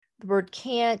the word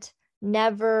can't,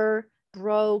 never,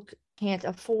 broke, can't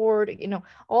afford,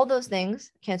 all those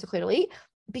things, cancel clearly.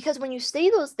 Because when you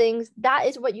say those things, that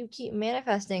is what you keep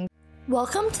manifesting.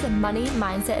 Welcome to the Money,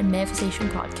 Mindset, and Manifestation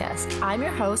Podcast. I'm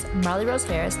your host, Marley Rose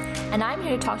Harris, and I'm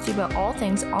here to talk to you about all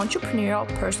things entrepreneurial,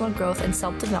 personal growth, and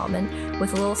self-development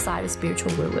with a little side of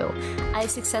spiritual woo-woo. I have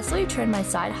successfully turned my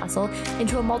side hustle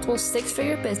into a multiple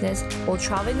six-figure business while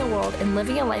traveling the world and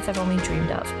living a life I've only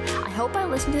dreamed of. I hope by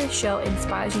listening to this show it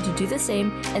inspires you to do the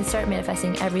same and start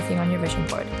manifesting everything on your vision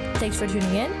board. Thanks for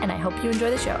tuning in, and I hope you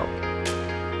enjoy the show.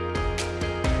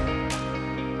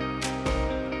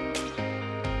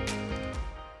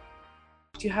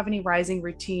 Do you have any rising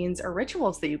routines or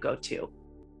rituals that you go to?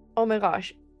 Oh my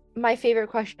gosh, my favorite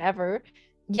question ever.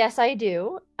 Yes, I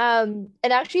do. And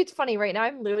actually it's funny right now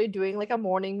I'm literally doing like a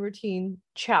morning routine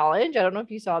challenge. I don't know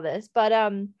if you saw this, but I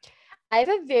have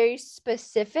a very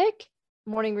specific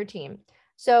morning routine.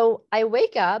 So I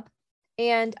wake up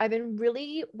and I've been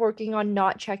really working on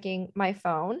not checking my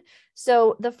phone.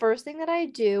 So the first thing that I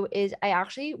do is I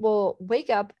actually will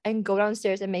wake up and go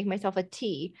downstairs and make myself a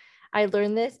tea. I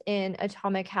learned this in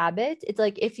Atomic Habits. It's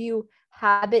like if you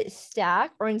habit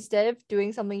stack, or instead of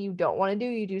doing something you don't want to do,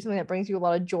 you do something that brings you a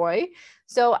lot of joy.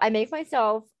 So I make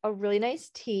myself a really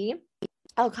nice tea.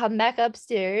 I'll come back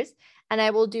upstairs and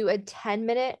I will do a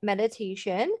 10-minute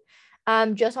meditation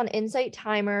just on Insight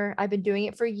Timer. I've been doing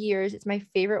it for years. It's my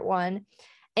favorite one.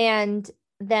 And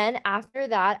then after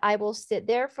that, I will sit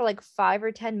there for like 5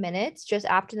 or 10 minutes just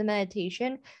after the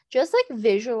meditation, just like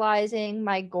visualizing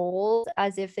my goals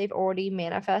as if they've already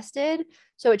manifested.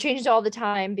 So it changes all the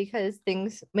time because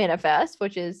things manifest,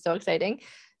 which is so exciting.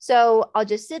 So I'll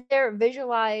just sit there,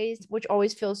 visualize, which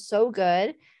always feels so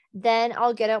good. Then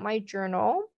I'll get out my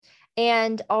journal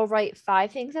and I'll write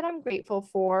 5 things that I'm grateful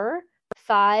for,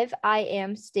 5 I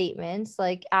am statements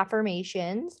like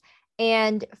affirmations,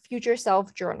 and future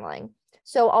self journaling.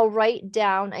 So I'll write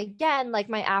down again, like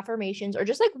my affirmations or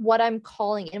just like what I'm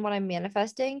calling in, what I'm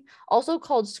manifesting, also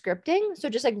called scripting. So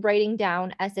just like writing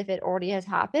down as if it already has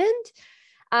happened.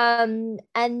 And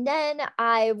then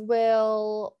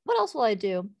what else will I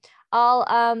do?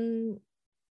 And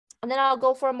then I'll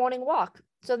go for a morning walk.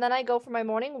 So then I go for my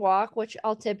morning walk, which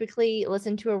I'll typically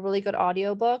listen to a really good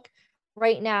audiobook.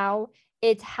 Right now,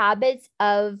 it's Habits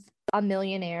of a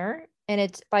Millionaire, and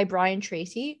it's by Brian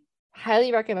Tracy.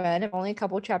 Highly recommend. I'm only a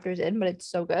couple chapters in, but it's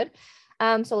so good.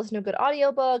 So listen to a good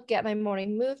audiobook, get my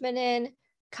morning movement in,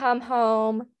 come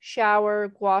home, shower,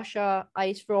 gua sha,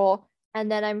 ice roll,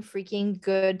 and then I'm freaking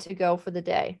good to go for the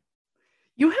day.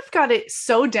 You have got it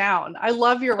so down. I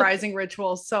love your rising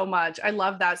rituals so much. I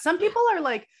love that. Some people are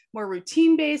like more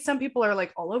routine based. Some people are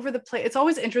like all over the place. It's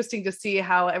always interesting to see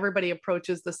how everybody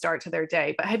approaches the start to their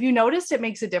day. But have you noticed it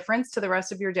makes a difference to the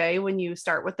rest of your day when you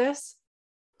start with this?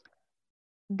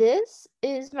 This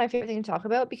is my favorite thing to talk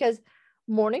about because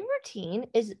morning routine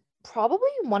is probably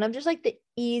one of just like the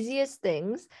easiest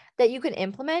things that you can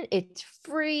implement. It's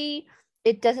free.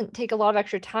 It doesn't take a lot of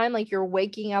extra time. Like you're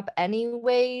waking up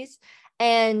anyways.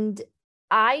 And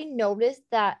I noticed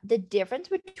that the difference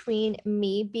between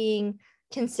me being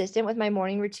consistent with my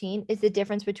morning routine is the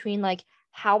difference between like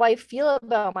how I feel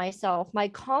about myself, my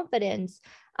confidence,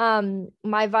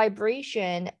 my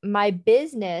vibration, my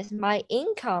business, my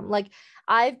income. Like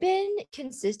I've been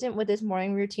consistent with this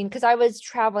morning routine because I was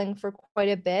traveling for quite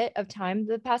a bit of time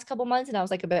the past couple months and I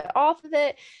was like a bit off of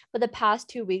it. But the past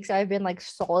 2 weeks, I've been like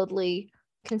solidly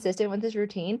consistent with this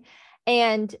routine,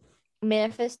 and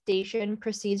manifestation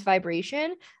precedes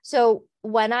vibration. So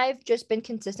when I've just been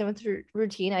consistent with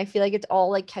routine, I feel like it's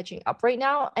all like catching up right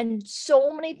now. And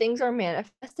so many things are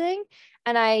manifesting.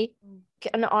 And I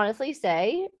can honestly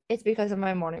say it's because of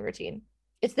my morning routine.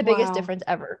 It's the biggest difference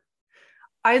ever.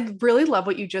 I really love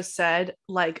what you just said.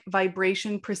 Like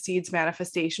vibration precedes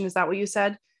manifestation. Is that what you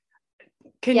said?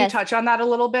 Can you touch on that a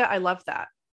little bit? I love that.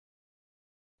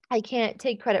 I can't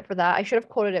take credit for that. I should have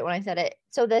quoted it when I said it.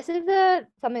 So this is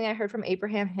something I heard from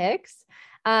Abraham Hicks,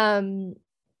 someone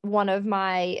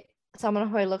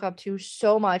who I look up to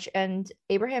so much. And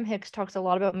Abraham Hicks talks a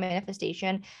lot about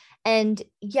manifestation. And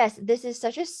yes, this is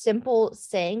such a simple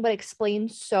saying, but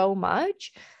explains so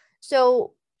much.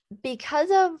 So because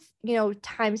of,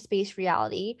 time, space,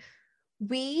 reality,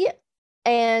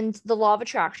 and the law of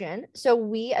attraction, so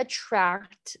we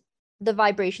attract the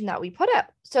vibration that we put out.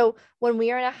 So when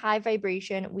we are in a high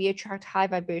vibration, we attract high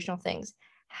vibrational things.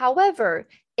 However,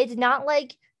 it's not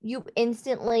like you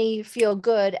instantly feel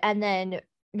good and then,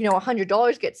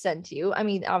 $100 gets sent to you. I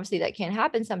mean, obviously that can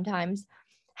happen sometimes.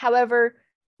 However,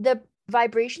 the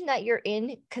vibration that you're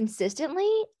in consistently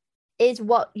is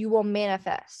what you will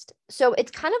manifest. So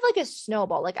it's kind of like a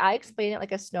snowball. Like I explain it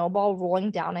like a snowball rolling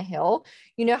down a hill.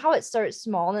 You know how it starts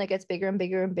small and then it gets bigger and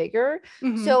bigger and bigger.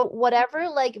 Mhm. So whatever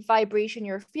like vibration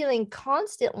you're feeling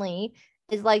constantly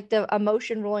is like the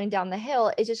emotion rolling down the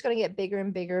hill. It's just going to get bigger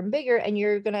and bigger and bigger, and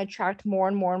you're going to attract more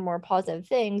and more and more positive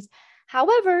things.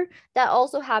 However, that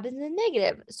also happens in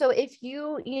negative. So if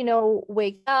you know,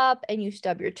 wake up and you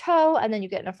stub your toe and then you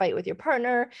get in a fight with your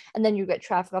partner and then you get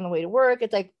traffic on the way to work,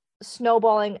 it's like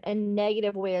snowballing a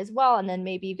negative way as well. And then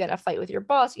maybe you get in a fight with your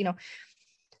boss, you know.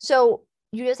 So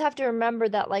you just have to remember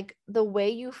that like the way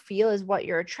you feel is what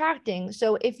you're attracting.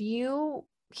 So if you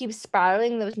keep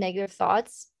spiraling those negative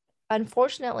thoughts,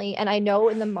 unfortunately, and I know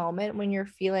in the moment when you're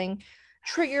feeling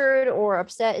triggered or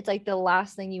upset, it's like the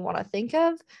last thing you want to think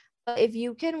of. But if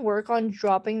you can work on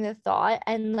dropping the thought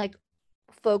and like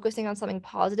focusing on something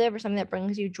positive or something that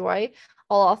brings you joy,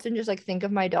 I'll often just like think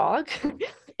of my dog.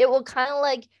 It will kind of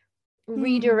like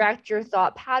redirect your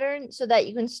thought pattern so that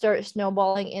you can start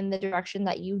snowballing in the direction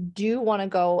that you do want to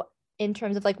go in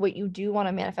terms of like what you do want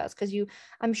to manifest. Because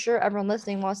I'm sure everyone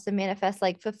listening wants to manifest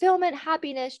like fulfillment,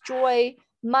 happiness, joy,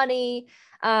 money.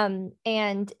 And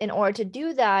in order to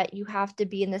do that, you have to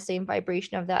be in the same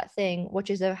vibration of that thing, which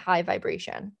is a high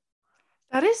vibration.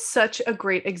 That is such a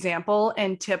great example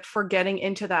and tip for getting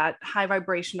into that high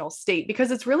vibrational state, because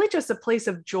it's really just a place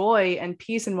of joy and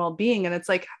peace and well-being. And it's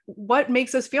like, what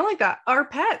makes us feel like that? Our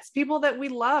pets, people that we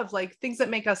love, like things that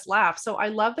make us laugh. So I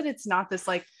love that it's not this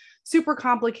like super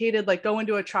complicated, like go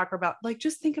into a chakra about, like,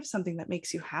 just think of something that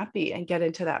makes you happy and get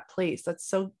into that place. That's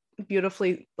so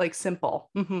beautifully like simple.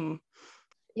 Mm-hmm.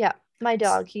 Yeah. My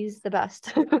dog, he's the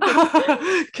best.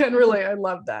 Can relate. I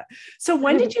love that. So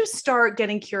when did you start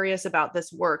getting curious about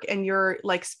this work and your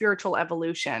like spiritual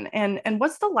evolution? And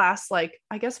what's the last like,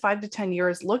 I guess 5 to 10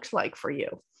 years looked like for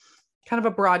you? Kind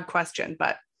of a broad question,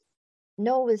 but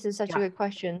No, this is such a good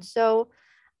question. So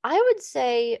I would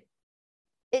say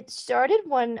it started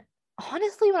when,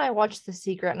 honestly, when I watched The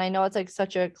Secret, and I know it's like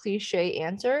such a cliche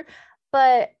answer,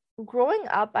 but growing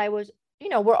up, I was, you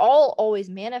know, we're all always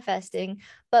manifesting,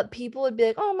 but people would be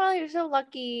like, oh, Molly, you're so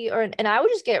lucky. And I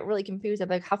would just get really confused. I'm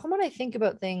like, how come when I think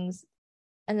about things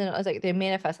and then I was like, they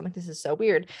manifest? I'm like, this is so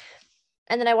weird.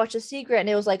 And then I watched The Secret and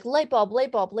it was like light bulb,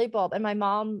 light bulb, light bulb. And my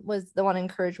mom was the one who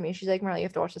encouraged me. She's like, Marley, you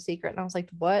have to watch The Secret. And I was like,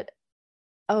 what?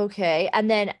 Okay.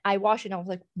 And then I watched it and I was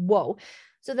like, whoa.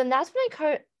 So then that's when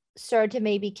I started to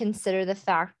maybe consider the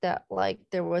fact that like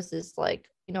there was this like,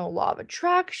 you know, law of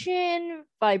attraction,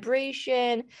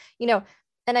 vibration, you know,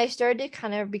 and I started to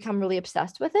kind of become really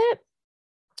obsessed with it.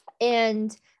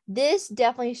 And this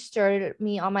definitely started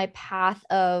me on my path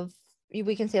of,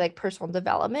 we can say, like personal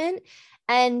development.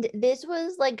 And this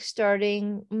was like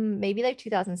starting maybe like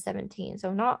 2017,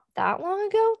 so not that long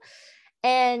ago.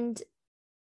 And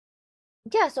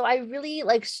yeah, so I really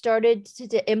like started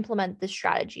to implement the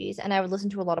strategies, and I would listen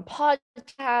to a lot of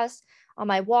podcasts on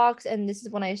my walks. And this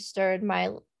is when I started my,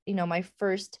 you know, my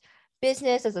first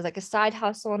business as like a side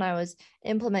hustle, and I was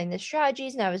implementing the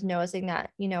strategies, and I was noticing that,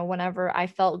 you know, whenever I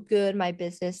felt good, my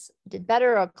business did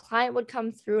better, a client would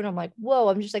come through, and I'm like, whoa,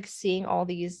 I'm just like seeing all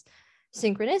these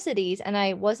synchronicities, and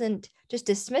I wasn't just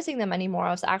dismissing them anymore.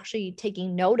 I was actually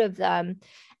taking note of them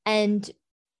and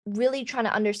really trying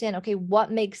to understand, okay, what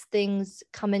makes things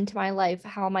come into my life?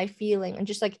 How am I feeling? And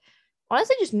just like,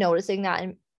 honestly, just noticing that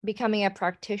and becoming a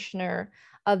practitioner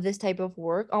of this type of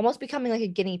work, almost becoming like a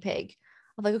guinea pig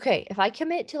of like, okay, if I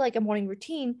commit to like a morning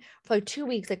routine for like 2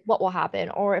 weeks, like what will happen?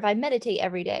 Or if I meditate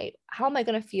every day, how am I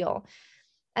going to feel?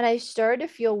 And I started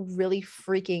to feel really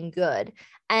freaking good.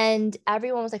 And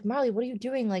everyone was like, Marley, what are you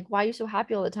doing? Like, why are you so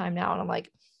happy all the time now? And I'm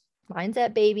like,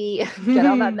 mindset, baby, get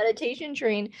on that meditation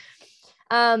train.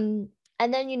 And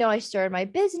then, you know, I started my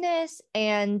business,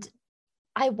 and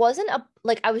I wasn't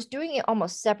I was doing it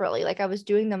almost separately. Like I was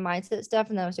doing the mindset stuff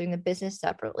and then I was doing the business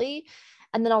separately.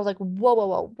 And then I was like, whoa, whoa,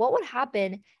 whoa, what would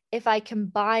happen if I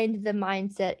combined the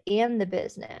mindset and the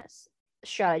business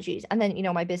strategies? And then, you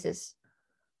know, my business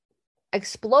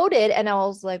exploded, and I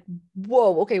was like,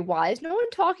 whoa, okay, why is no one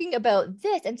talking about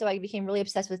this? And so I became really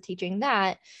obsessed with teaching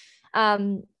that.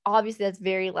 Obviously that's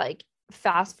very like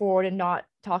fast forward and not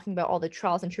talking about all the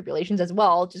trials and tribulations as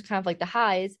well, just kind of like the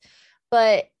highs.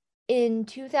 But in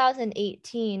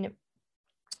 2018,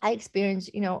 I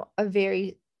experienced, you know, a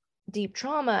very deep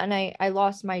trauma, and I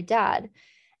lost my dad.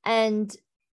 And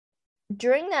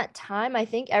during that time, I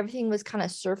think everything was kind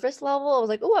of surface level. I was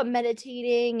like, oh, I'm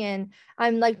meditating and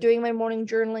I'm like doing my morning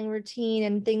journaling routine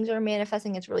and things are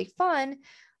manifesting. It's really fun.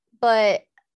 But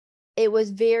it was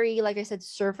very, like I said,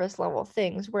 surface level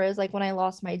things. Whereas like when I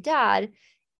lost my dad,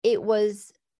 it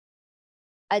was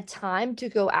a time to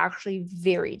go actually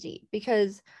very deep,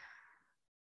 because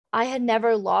I had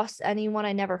never lost anyone.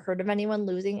 I never heard of anyone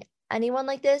losing anyone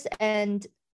like this. And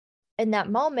in that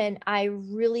moment, I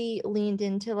really leaned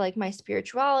into like my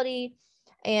spirituality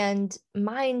and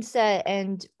mindset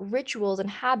and rituals and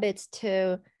habits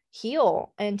to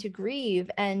heal and to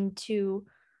grieve and to,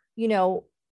 you know,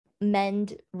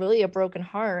 mend really a broken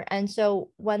heart. And so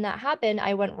when that happened,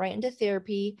 I went right into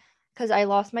therapy because I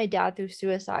lost my dad through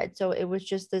suicide. So it was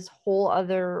just this whole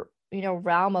other, you know,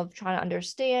 realm of trying to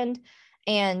understand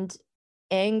and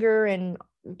anger and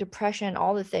depression,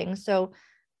 all the things. So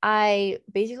I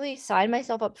basically signed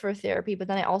myself up for therapy, but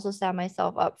then I also signed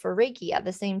myself up for Reiki at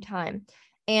the same time.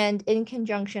 And in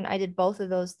conjunction, I did both of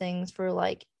those things for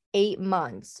like 8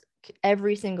 months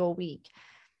every single week.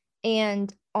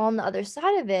 And on the other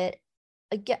side of it,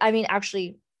 again, I mean,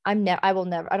 actually, I will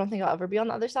never, I don't think I'll ever be on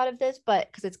the other side of this, but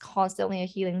because it's constantly a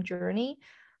healing journey.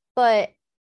 But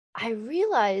I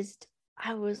realized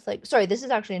I was like, sorry, this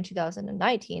is actually in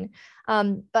 2019.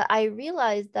 But I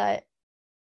realized that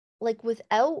like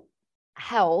without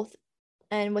health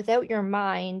and without your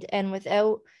mind and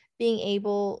without being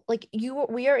able, like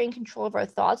we are in control of our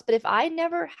thoughts. But if I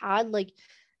never had like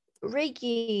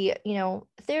Reiki, you know,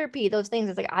 therapy, those things,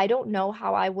 it's like I don't know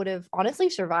how I would have honestly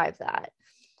survived that.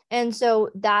 And so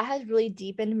that has really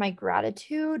deepened my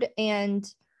gratitude and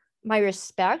my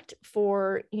respect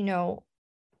for, you know,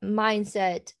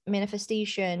 mindset,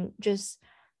 manifestation, just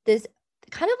this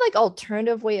kind of like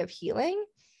alternative way of healing.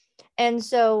 And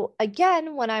so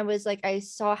again, when I was like, I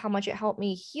saw how much it helped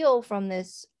me heal from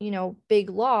this, you know, big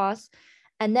loss.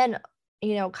 And then,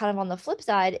 you know, kind of on the flip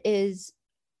side is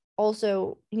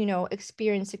also, you know,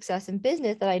 experience success in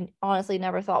business that I honestly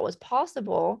never thought was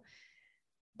possible.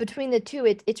 Between the two,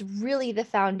 it's really the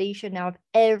foundation now of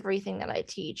everything that I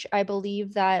teach. I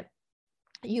believe that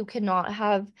you cannot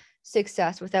have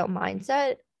success without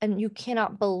mindset, and you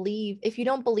cannot believe, if you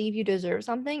don't believe you deserve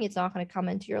something, it's not going to come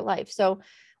into your life. So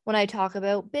when I talk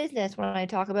about business, when I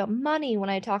talk about money, when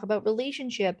I talk about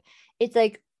relationship, it's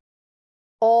like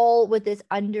all with this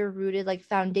underrooted like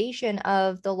foundation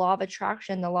of the law of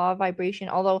attraction, the law of vibration.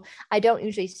 Although I don't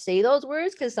usually say those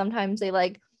words because sometimes they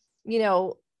like, you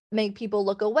know, make people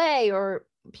look away or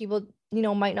people, you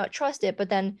know, might not trust it. But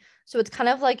then, so it's kind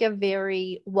of like a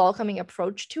very welcoming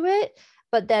approach to it.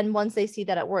 But then once they see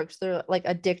that it works, they're like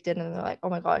addicted and they're like, oh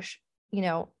my gosh, you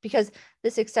know, because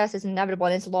the success is inevitable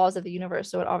and it's laws of the universe.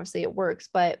 So it obviously it works,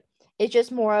 but it's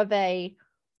just more of a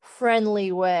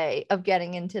friendly way of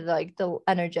getting into like the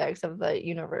energetics of the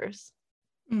universe.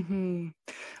 Mm-hmm.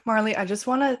 Marley, I just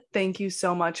want to thank you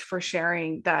so much for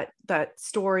sharing that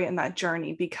story and that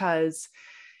journey, because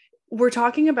we're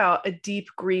talking about a deep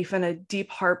grief and a deep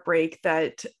heartbreak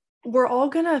that we're all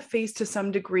going to face to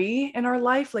some degree in our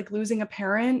life, like losing a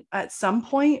parent at some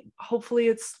point. Hopefully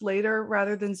it's later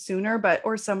rather than sooner, but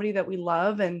or somebody that we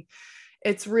love. And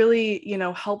it's really, you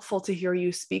know, helpful to hear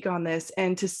you speak on this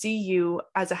and to see you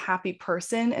as a happy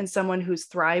person and someone who's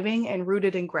thriving and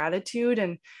rooted in gratitude.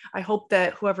 And I hope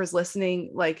that whoever's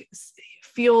listening, like,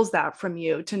 feels that from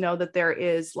you, to know that there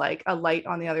is like a light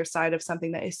on the other side of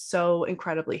something that is so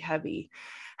incredibly heavy.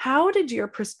 How did your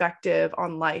perspective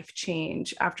on life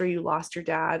change after you lost your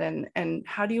dad? And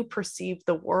how do you perceive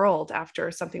the world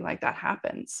after something like that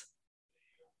happens?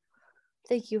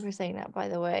 Thank you for saying that, by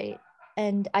the way.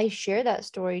 And I share that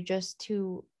story just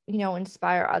to, you know,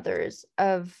 inspire others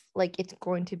of like, it's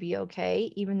going to be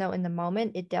okay. Even though in the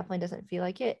moment, it definitely doesn't feel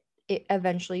like it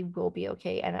eventually will be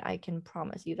okay. And I can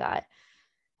promise you that.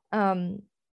 Um,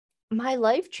 my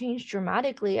life changed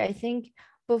dramatically. I think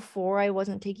before I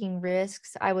wasn't taking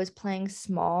risks, I was playing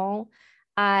small.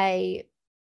 I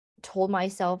told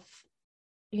myself,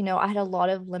 you know, I had a lot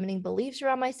of limiting beliefs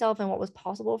around myself and what was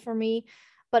possible for me.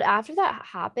 But after that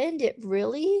happened, it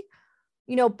really,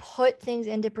 you know, put things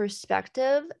into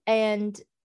perspective. And,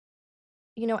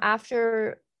 you know,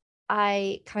 after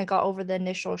I kind of got over the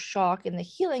initial shock and the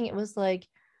healing, it was like,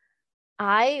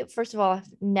 I, first of all,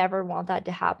 never want that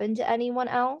to happen to anyone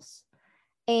else.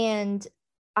 And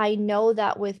I know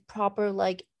that with proper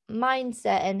like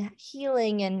mindset and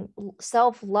healing and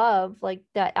self-love, like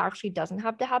that actually doesn't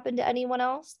have to happen to anyone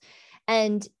else.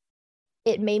 And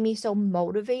it made me so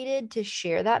motivated to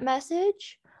share that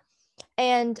message.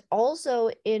 And also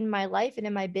in my life and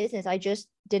in my business, I just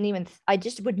didn't even, I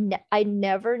just would, I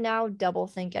never now double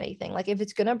think anything. Like if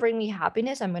it's going to bring me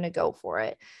happiness, I'm going to go for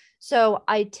it. So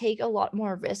I take a lot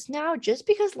more risk now just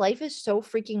because life is so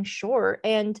freaking short.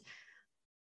 And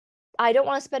I don't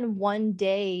want to spend one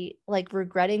day like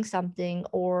regretting something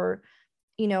or,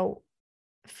 you know,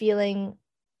 feeling,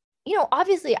 you know,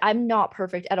 obviously I'm not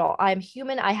perfect at all. I'm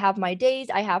human. I have my days,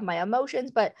 I have my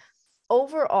emotions, but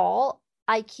overall,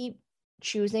 I keep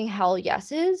choosing hell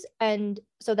yeses, and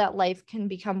so that life can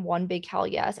become one big hell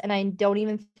yes. And I don't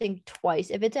even think twice.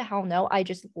 If it's a hell no, I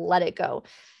just let it go.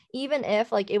 Even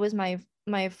if like it was my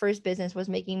first business was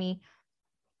making me,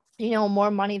 more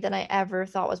money than I ever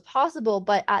thought was possible.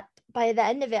 But by the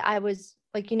end of it, I was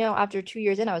like, after 2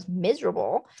 years in, I was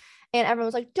miserable. And everyone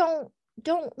was like, don't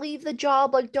leave the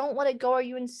job. Like, don't let it go. Are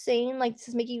you insane? Like, this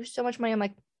is making you so much money. I'm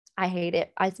like, I hate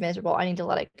it. It's miserable. I need to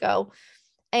let it go.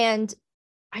 And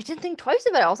I didn't think twice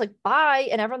of it. I was like, bye.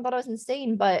 And everyone thought I was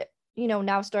insane. But,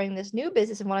 now starting this new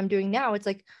business and what I'm doing now, it's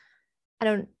like, I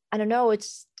don't know.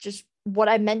 It's just what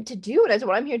I meant to do. And it's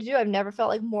what I'm here to do. I've never felt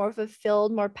like more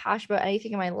fulfilled, more passionate about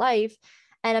anything in my life.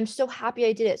 And I'm so happy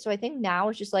I did it. So I think now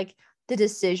it's just like the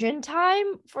decision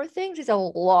time for things is a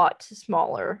lot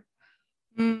smaller.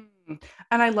 Mm.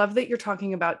 And I love that you're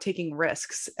talking about taking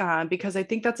risks, because I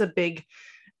think that's a big,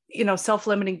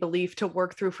 self-limiting belief to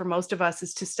work through for most of us,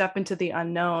 is to step into the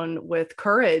unknown with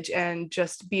courage and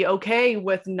just be okay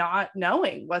with not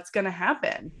knowing what's going to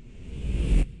happen.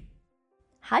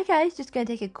 Hi guys, just gonna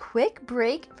take a quick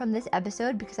break from this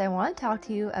episode because I want to talk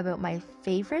to you about my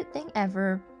favorite thing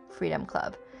ever, Freedom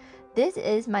Club. This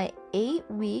is my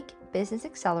 8-week business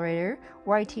accelerator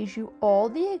where I teach you all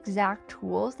the exact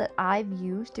tools that I've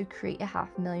used to create a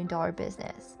 $500,000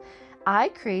 business. I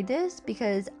create this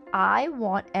because I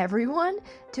want everyone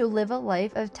to live a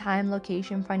life of time,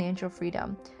 location, financial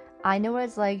freedom. I know what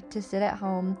it's like to sit at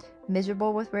home,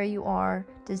 miserable with where you are,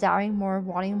 desiring more,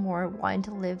 wanting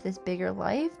to live this bigger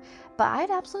life, but I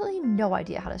had absolutely no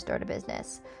idea how to start a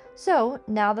business. So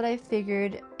now that I've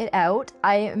figured it out,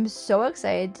 I am so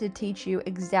excited to teach you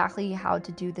exactly how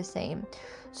to do the same.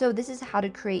 So this is how to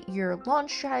create your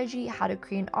launch strategy, how to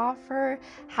create an offer,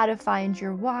 how to find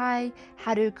your why,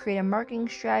 how to create a marketing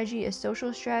strategy, a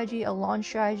social strategy, a launch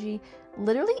strategy,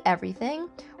 literally everything.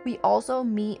 We also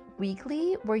meet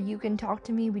weekly where you can talk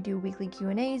to me. We do weekly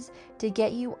Q&As to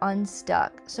get you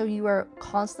unstuck so you are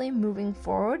constantly moving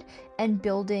forward and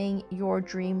building your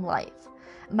dream life.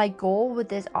 My goal with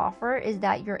this offer is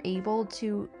that you're able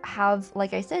to have,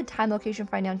 like I said, time, location,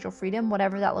 financial freedom,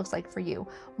 whatever that looks like for you.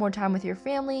 More time with your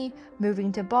family,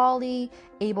 moving to Bali,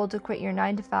 able to quit your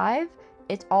 9 to 5.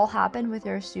 It's all happened with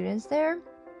our students there.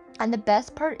 And the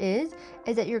best part is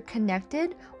that you're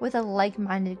connected with a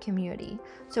like-minded community.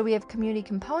 So we have community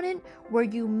component where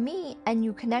you meet and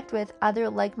you connect with other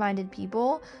like-minded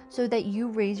people so that you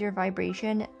raise your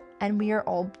vibration and we are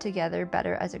all together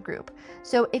better as a group.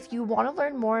 So if you want to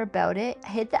learn more about it,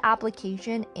 hit the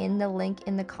application in the link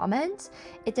in the comments.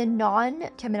 It's a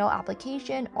non-committal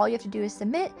application. All you have to do is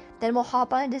submit, then we'll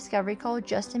hop on a discovery call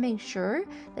just to make sure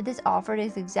that this offer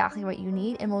is exactly what you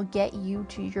need and will get you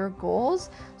to your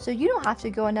goals so you don't have to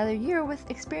go another year with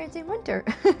experiencing winter.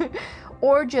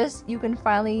 Or just you can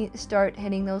finally start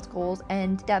hitting those goals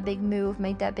and that big move,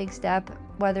 make that big step,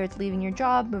 whether it's leaving your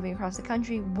job, moving across the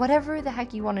country, whatever the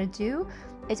heck you want to do,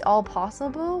 it's all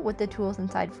possible with the tools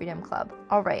inside Freedom Club.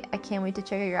 All right, I can't wait to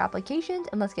check out your applications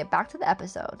and let's get back to the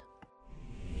episode.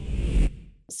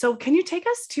 So can you take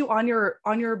us on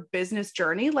your business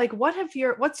journey? Like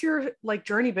what's your like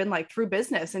journey been like through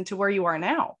business into where you are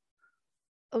now?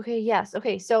 Okay, yes.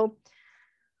 Okay, so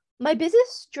my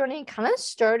business journey kind of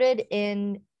started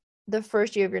in the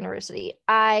first year of university.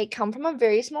 I come from a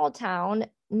very small town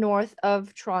north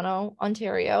of Toronto,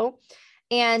 Ontario,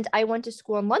 and I went to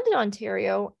school in London,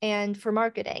 Ontario, and for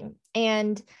marketing.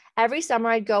 And every summer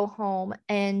I'd go home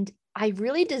and I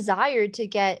really desired to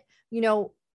get,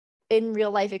 in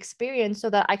real life experience so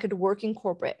that I could work in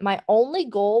corporate. My only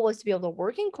goal was to be able to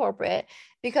work in corporate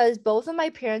because both of my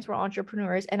parents were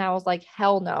entrepreneurs and I was like,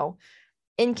 hell no.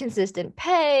 Inconsistent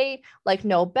pay, like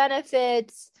no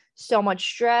benefits, so much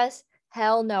stress.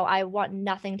 Hell no, I want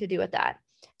nothing to do with that.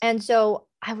 And so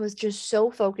I was just so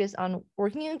focused on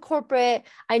working in corporate.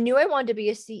 I knew I wanted to be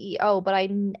a CEO, but I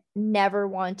never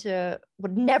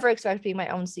would never expect to be my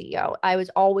own CEO. I was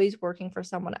always working for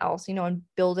someone else, and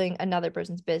building another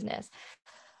person's business.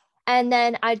 And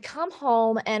then I'd come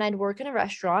home and I'd work in a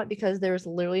restaurant because there was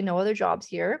literally no other jobs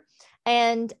here.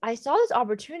 And I saw this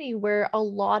opportunity where I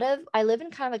live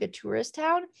in kind of like a tourist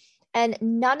town, and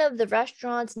none of the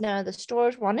restaurants, none of the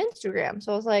stores were on Instagram.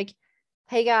 So I was like,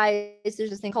 hey guys, there's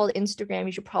this thing called Instagram.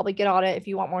 You should probably get on it if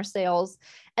you want more sales.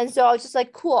 And so I was just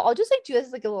like, cool, I'll just like do this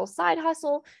as like a little side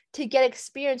hustle to get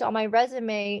experience on my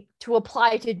resume to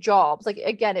apply to jobs. Like,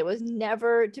 again, it was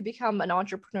never to become an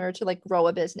entrepreneur, to like grow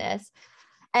a business.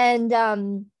 And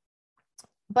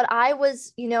but I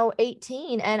was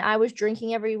 18 and I was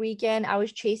drinking every weekend. I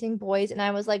was chasing boys and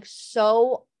I was like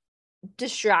so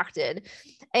distracted,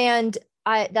 and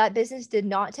that business did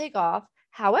not take off.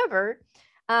 However,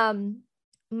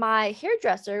 my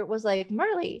hairdresser was like,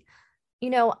 Marley,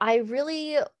 I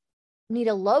really need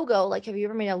a logo. Like, have you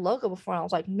ever made a logo before? And I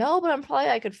was like, no, but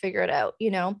I could figure it out,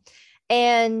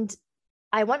 And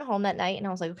I went home that night and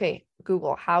I was like, okay,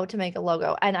 Google how to make a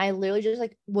logo. And I literally just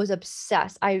like was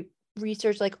obsessed. I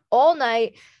researched like all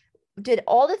night, did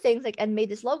all the things like and made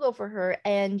this logo for her,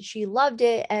 and she loved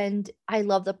it. And I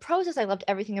loved the process. I loved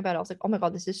everything about it. I was like, oh my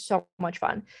God, this is so much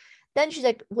fun. Then she's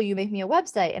like, will you make me a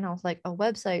website? And I was like, a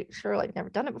website? Sure. Like, never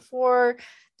done it before.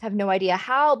 Have no idea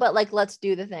how, but like, let's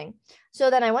do the thing. So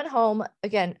then I went home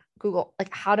again, Google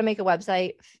like how to make a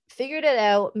website, figured it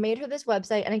out, made her this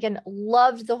website. And again,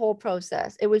 loved the whole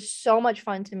process. It was so much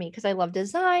fun to me because I love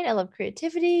design, I love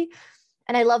creativity,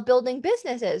 and I love building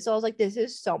businesses. So I was like, this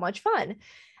is so much fun.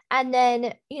 And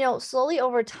then, slowly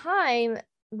over time,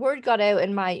 word got out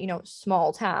in my,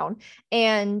 small town.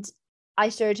 And I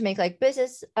started to make like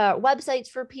business websites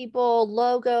for people,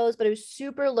 logos, but it was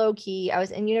super low key. I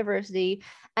was in university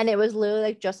and it was literally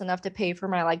like just enough to pay for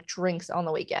my like drinks on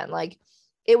the weekend. Like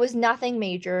it was nothing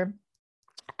major.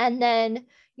 And then,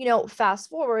 fast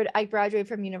forward, I graduated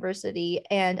from university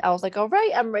and I was like, all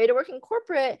right, I'm ready to work in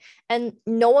corporate. And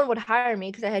no one would hire me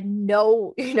because I had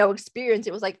no, experience.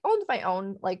 It was like owned my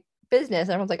own like business.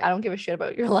 And everyone's like, I don't give a shit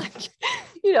about your like,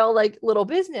 like little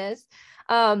business.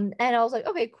 And I was like,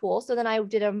 okay, cool. So then I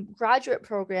did a graduate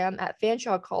program at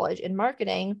Fanshawe College in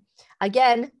marketing,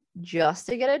 again, just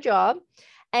to get a job.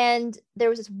 And there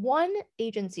was this one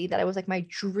agency that I was like my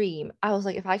dream. I was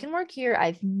like, if I can work here,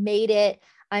 I've made it.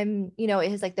 It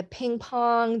has like the ping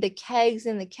pong, the kegs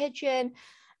in the kitchen.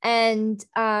 And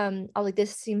I was like,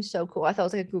 this seems so cool. I thought it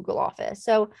was like a Google office.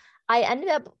 So I ended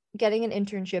up getting an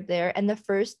internship there. And the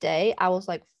first day I was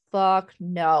like, fuck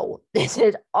no, this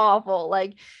is awful.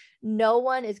 Like no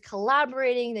one is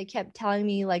collaborating. They kept telling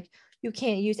me like, you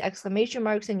can't use exclamation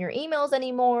marks in your emails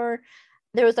anymore.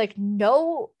 There was like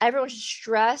everyone's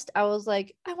stressed. I was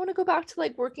like, I want to go back to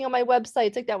like working on my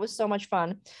websites. Like that was so much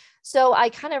fun. So I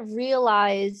kind of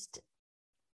realized,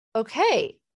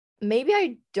 okay, maybe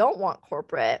I don't want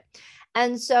corporate.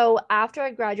 And so after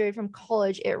I graduated from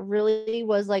college, it really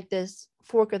was like this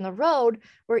fork in the road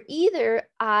where either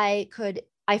I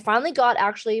finally got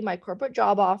actually my corporate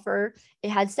job offer. It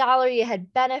had salary, it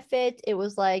had benefits. It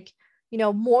was like,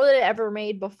 more than I ever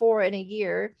made before in a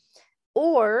year.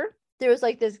 Or there was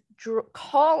like this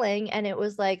calling, and it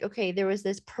was like, okay, there was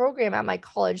this program at my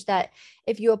college that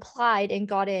if you applied and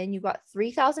got in, you got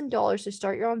 $3,000 to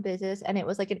start your own business. And it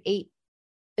was like a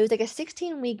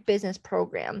 16-week business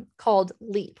program called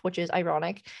LEAP, which is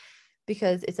ironic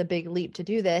because it's a big leap to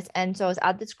do this. And so I was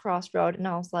at this crossroad and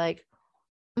I was like,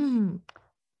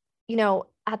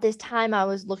 at this time I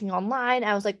was looking online.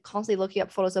 I was like constantly looking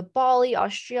up photos of Bali,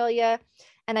 Australia.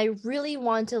 And I really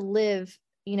wanted to live,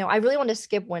 I really wanted to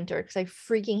skip winter because I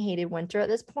freaking hated winter at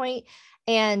this point.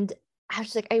 And I was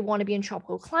just like, I want to be in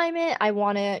tropical climate. I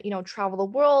want to, travel the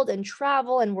world and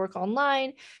travel and work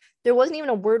online. There wasn't even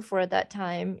a word for it at that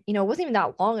time. It wasn't even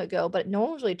that long ago, but no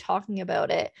one was really talking about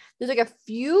it. There's like a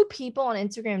few people on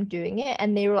Instagram doing it.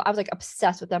 And I was like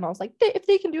obsessed with them. I was like, if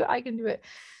they can do it, I can do it.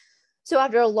 So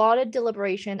after a lot of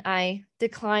deliberation, I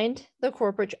declined the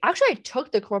corporate. Actually, I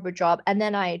took the corporate job and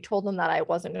then I told them that I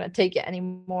wasn't going to take it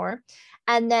anymore.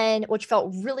 And then, which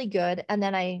felt really good. And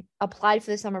then I applied for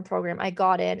the summer program. I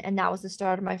got in, and that was the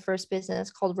start of my first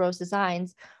business called Rose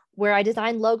Designs, where I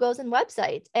designed logos and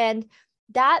websites. And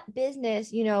that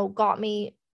business, got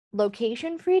me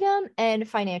location freedom and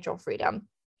financial freedom.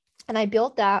 And I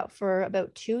built that for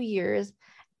about 2 years.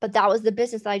 But that was the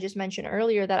business that I just mentioned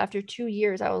earlier, that after 2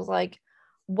 years, I was like,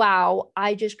 wow,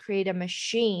 I just created a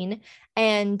machine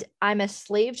and I'm a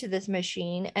slave to this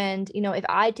machine. And, if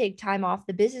I take time off,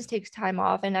 the business takes time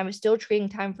off, and I was still trading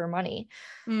time for money.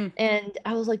 And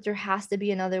I was like, there has to be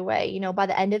another way. By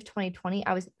the end of 2020,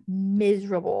 I was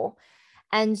miserable.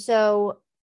 And so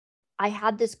I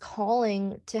had this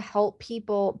calling to help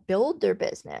people build their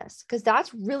business, because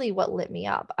that's really what lit me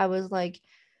up. I was like,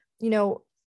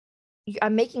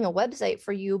 I'm making a website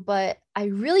for you, but I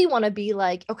really want to be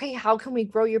like, okay, how can we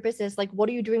grow your business? Like, what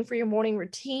are you doing for your morning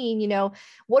routine?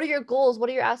 What are your goals? What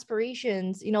are your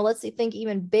aspirations? Let's think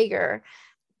even bigger.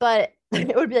 But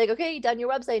it would be like, okay, done your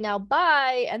website now,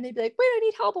 bye. And they'd be like, wait, I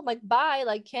need help. I'm like, bye,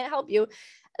 like, can't help you.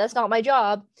 That's not my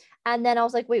job. And then I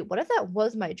was like, wait, what if that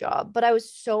was my job? But I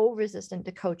was so resistant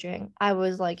to coaching. I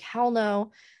was like, hell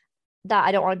no, that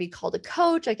I don't want to be called a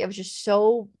coach. Like, I was just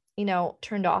so,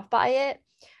 turned off by it.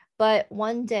 But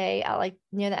one day at like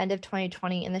near the end of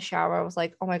 2020 in the shower, I was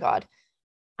like, oh my God,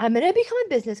 I'm going to become a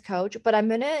business coach, but I'm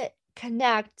going to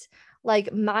connect like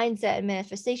mindset and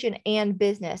manifestation and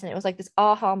business. And it was like this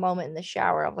aha moment in the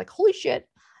shower. I was like, holy shit.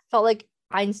 Felt like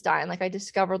Einstein. Like I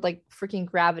discovered like freaking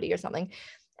gravity or something.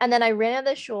 And then I ran out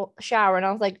of the shower and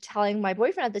I was like telling my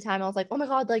boyfriend at the time, I was like, oh my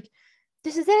God, like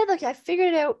this is it. Like I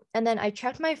figured it out. And then I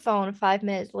checked my phone 5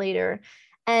 minutes later,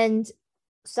 and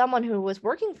someone who was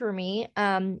working for me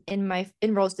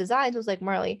in Rose Designs was like,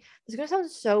 Marley, this is gonna sound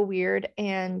so weird,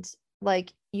 and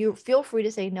like you feel free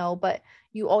to say no, but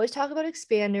you always talk about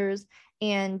expanders,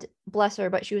 and bless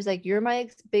her, but she was like, you're my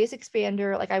biggest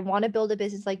expander. Like I want to build a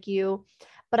business like you,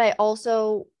 but I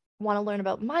also want to learn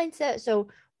about mindset. So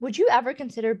would you ever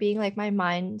consider being like my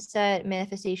mindset,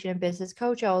 manifestation, and business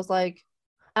coach? I was like,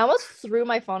 I almost threw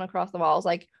my phone across the wall. I was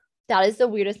like, that is the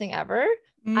weirdest thing ever.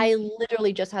 I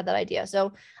literally just had that idea.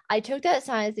 So I took that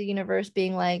sign as the universe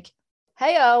being like,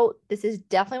 hey, oh, this is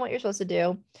definitely what you're supposed to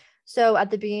do. So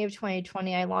at the beginning of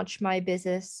 2020, I launched my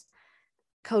business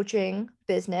coaching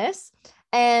business,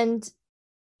 and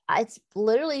it's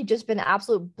literally just been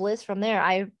absolute bliss from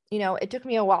there. It took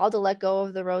me a while to let go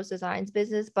of the Rose Designs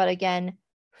business, but again,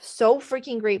 so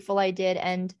freaking grateful I did.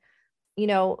 And,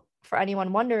 for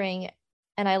anyone wondering,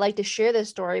 and I like to share this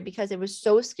story because it was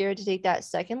so scared to take that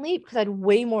second leap because I had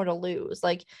way more to lose.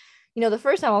 Like, the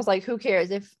first time I was like, who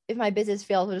cares if my business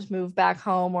fails, I'll just move back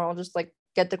home, or I'll just like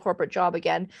get the corporate job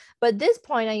again. But at this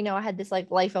point, I had this like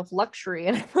life of luxury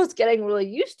and I was getting really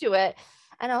used to it.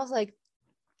 And I was like,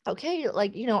 okay,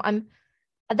 like, I'm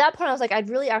at that point, I was like, I'd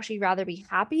really actually rather be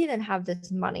happy than have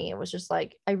this money. It was just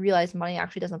like, I realized money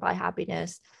actually doesn't buy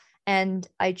happiness. And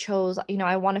I chose,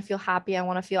 I want to feel happy. I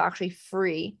want to feel actually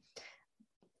free.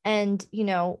 And,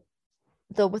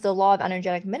 with the law of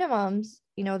energetic minimums,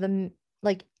 the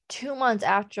like 2 months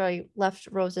after I left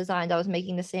Rose Designs, I was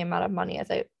making the same amount of money as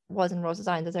I was in Rose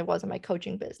Designs as I was in my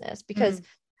coaching business, because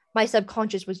my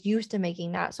subconscious was used to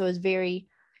making that. So it was very,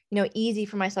 easy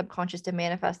for my subconscious to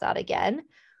manifest that again,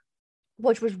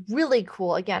 which was really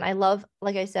cool. Again,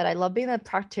 like I said, I love being a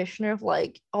practitioner of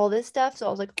like all this stuff. So I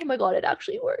was like, oh my God, it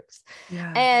actually works.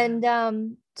 Yeah. And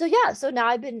so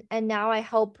now I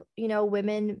help,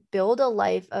 women build a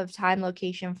life of time,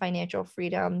 location, financial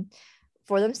freedom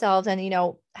for themselves, and,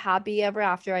 happy ever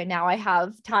after. Now I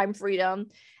have time freedom,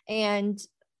 and,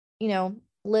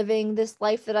 living this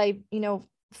life that I,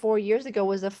 4 years ago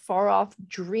was a far off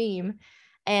dream,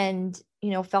 and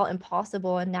felt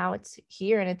impossible, and now it's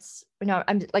here, and it's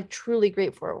I'm like truly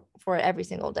grateful for it every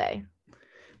single day.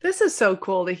 This is so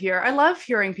cool to hear. I love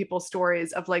hearing people's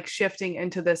stories of like shifting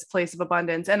into this place of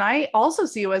abundance. And I also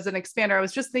see you as an expander. I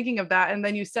was just thinking of that. And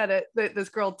then you said it, that this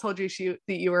girl told you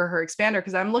that you were her expander,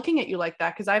 because I'm looking at you like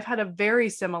that, because I've had a very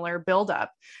similar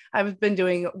buildup. I've been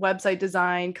doing website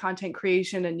design, content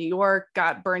creation in New York,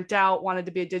 got burnt out, wanted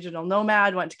to be a digital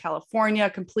nomad, went to California,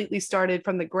 completely started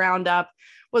from the ground up,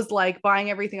 was like buying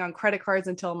everything on credit cards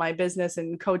until my business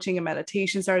and coaching and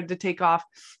meditation started to take off.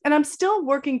 And I'm still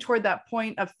working toward that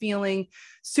point of feeling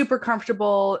super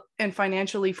comfortable and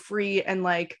financially free, and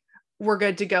like, we're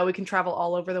good to go. We can travel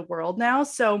all over the world now.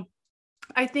 So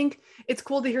I think it's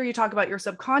cool to hear you talk about your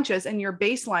subconscious and your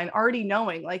baseline already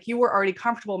knowing, like, you were already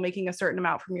comfortable making a certain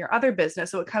amount from your other business.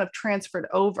 So it kind of transferred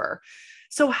over.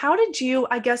 So how did you,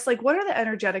 I guess, like, what are the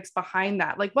energetics behind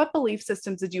that? Like, what belief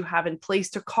systems did you have in place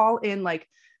to call in like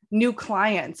new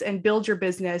clients and build your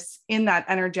business in that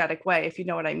energetic way, if you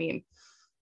know what I mean?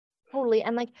 Totally.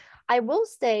 And like, I will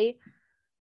say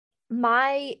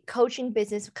my coaching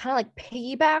business kind of like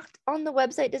piggybacked on the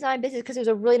website design business, because it was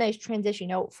a really nice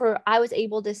transition. I was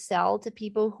able to sell to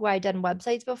people who I had done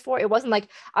websites before. It wasn't like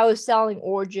I was selling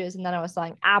oranges and then I was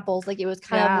selling apples. Like, it was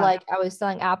kind of like I was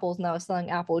selling apples and I was selling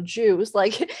apple juice.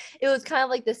 Like, it was kind of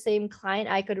like the same client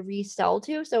I could resell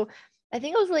to. So I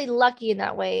think I was really lucky in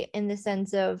that way, in the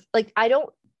sense of like, I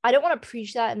don't want to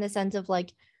preach that in the sense of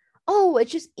like, oh,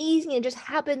 it's just easy and it just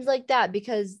happens like that,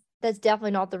 because that's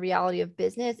definitely not the reality of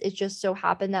business. It just so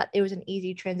happened that it was an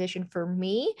easy transition for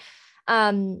me.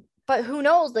 But who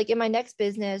knows, like in my next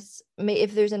business,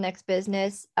 if there's a next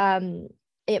business,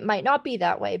 it might not be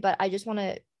that way. But I just want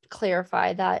to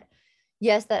clarify that,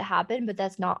 yes, that happened, but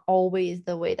that's not always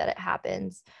the way that it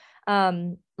happens.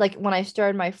 Like when I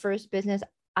started my first business,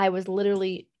 I was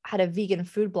literally had a vegan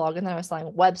food blog, and then I was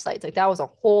selling websites. Like, that was a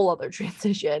whole other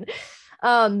transition.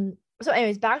 So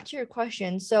anyways, back to your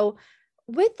question. So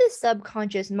with the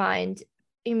subconscious mind,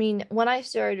 I mean, when I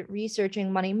started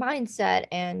researching money mindset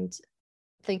and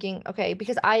thinking, okay,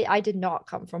 because I did not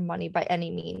come from money by any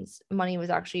means. Money was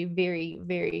actually very,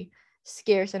 very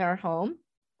scarce in our home.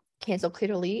 Cancel, clear,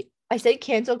 delete. I say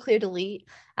cancel, clear, delete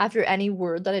after any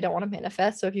word that I don't want to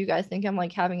manifest. So if you guys think I'm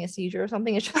like having a seizure or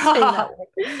something, it's just saying that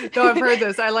word. No, I've heard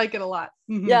this. I like it a lot.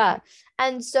 Yeah.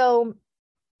 And so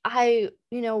I,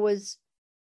 was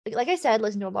like I said,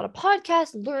 listening to a lot of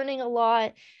podcasts, learning a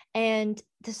lot, and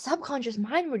the subconscious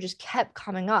mind would just kept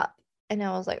coming up. And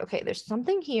I was like, okay, there's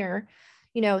something here.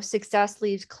 Success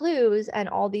leaves clues, and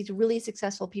all these really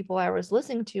successful people I was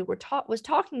listening to was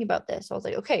talking about this. So I was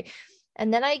like, okay.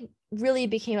 And then I really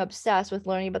became obsessed with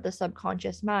learning about the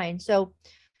subconscious mind. So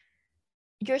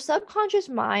your subconscious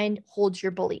mind holds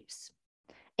your beliefs,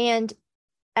 and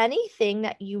anything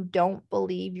that you don't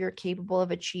believe you're capable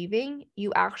of achieving,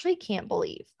 you actually can't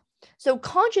believe. So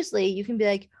consciously, you can be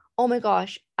like, oh my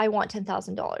gosh, I want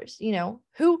 $10,000.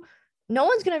 No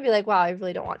one's going to be like, wow, I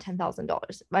really don't want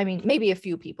 $10,000. I mean, maybe a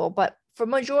few people, but for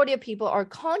majority of people are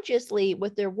consciously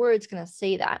with their words going to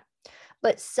say that.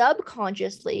 But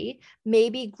subconsciously,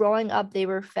 maybe growing up, they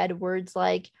were fed words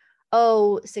like,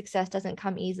 oh, success doesn't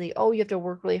come easily. Oh, you have to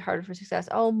work really hard for success.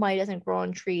 Oh, money doesn't grow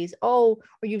on trees. Oh,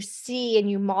 or you see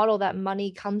and you model that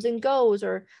money comes and goes,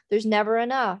 or there's never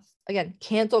enough. Again,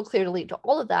 cancel, clear, delete to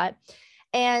all of that.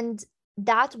 And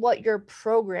that's what your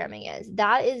programming is.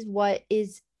 That is what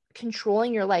is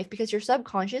controlling your life, because your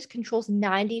subconscious controls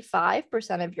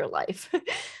 95% of your life.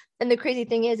 And the crazy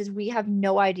thing is we have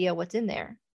no idea what's in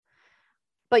there.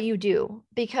 But you do,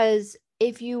 because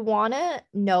if you want to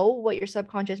know what your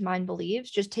subconscious mind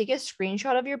believes, just take a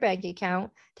screenshot of your bank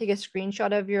account, take a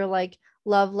screenshot of your like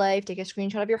love life, take a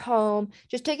screenshot of your home,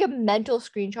 just take a mental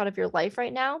screenshot of your life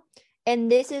right now. And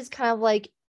this is kind of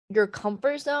like your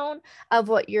comfort zone of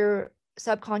what your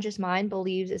subconscious mind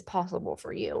believes is possible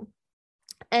for you.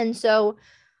 And so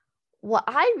what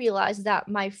I realized is that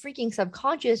my freaking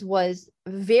subconscious was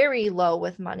very low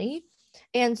with money.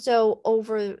 And so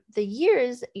over the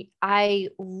years, I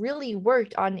really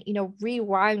worked on,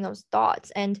 rewiring those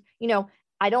thoughts. And,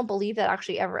 I don't believe that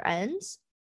actually ever ends.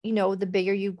 The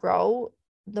bigger you grow,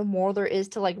 the more there is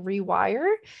to like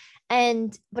rewire.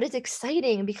 But it's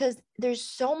exciting because there's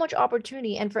so much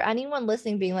opportunity. And for anyone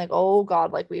listening being like, oh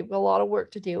God, like we have a lot of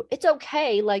work to do, it's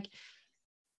okay. Like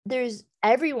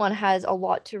everyone has a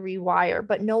lot to rewire,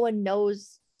 but no one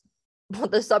knows what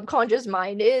the subconscious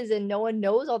mind is, and no one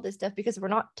knows all this stuff because we're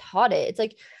not taught it. It's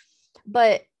like,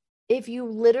 but if you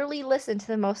literally listen to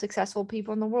the most successful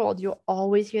people in the world, you'll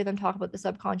always hear them talk about the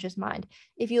subconscious mind.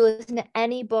 If you listen to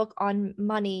any book on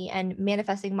money and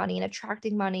manifesting money and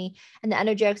attracting money and the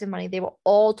energetics of money, they will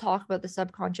all talk about the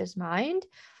subconscious mind.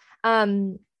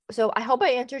 So I hope I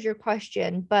answered your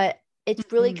question, but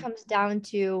it really comes down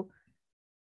to,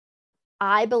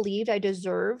 I believed I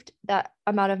deserved that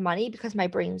amount of money because my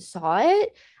brain saw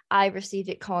it. I received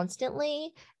it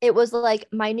constantly. It was like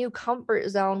my new comfort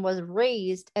zone was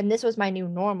raised, and this was my new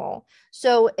normal.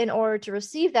 So in order to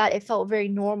receive that, it felt very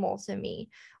normal to me.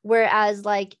 Whereas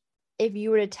like if you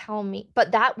were to tell me,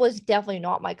 but that was definitely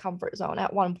not my comfort zone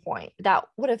at one point. That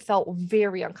would have felt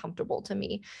very uncomfortable to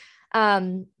me.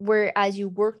 Whereas you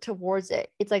work towards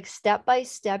it, it's like step by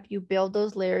step, you build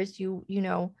those layers, you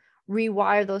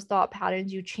rewire those thought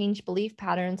patterns, you change belief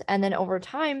patterns, and then over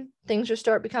time things just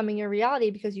start becoming your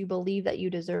reality because you believe that you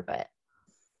deserve it.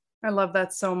 I love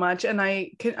that so much. And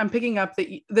I'm picking up that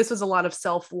this was a lot of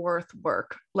self-worth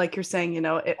work. Like you're saying,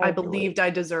 I believed I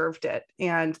deserved it.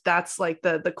 And that's like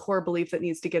the core belief that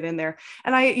needs to get in there.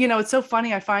 And it's so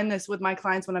funny. I find this with my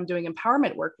clients when I'm doing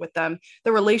empowerment work with them,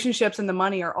 the relationships and the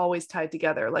money are always tied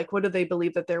together. Like, what do they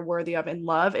believe that they're worthy of in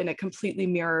love? And it completely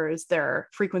mirrors their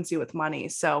frequency with money.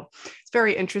 So it's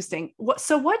very interesting.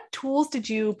 What tools did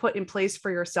you put in place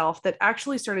for yourself that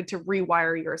actually started to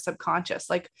rewire your subconscious?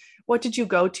 Like, what did you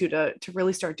go to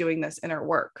really start doing this inner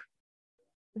work?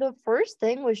 The first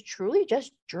thing was truly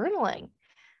just journaling.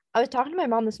 I was talking to my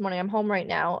mom this morning. I'm home right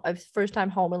now. I've first time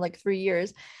home in like 3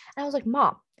 years. And I was like,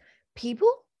 Mom,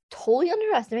 people totally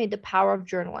underestimate the power of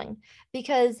journaling,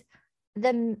 because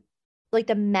the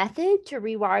method to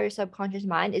rewire your subconscious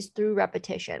mind is through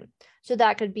repetition. So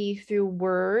that could be through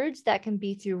words, that can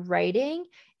be through writing.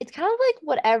 It's kind of like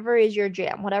whatever is your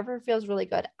jam, whatever feels really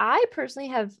good. I personally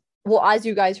have, well, as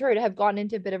you guys heard, have gotten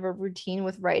into a bit of a routine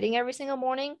with writing every single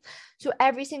morning. So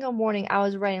every single morning I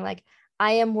was writing like,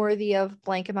 I am worthy of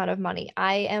blank amount of money.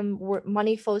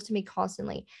 Money flows to me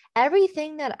constantly.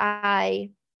 Everything that I'm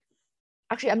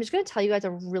just going to tell you guys a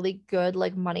really good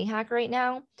like money hack right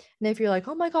now. And if you're like,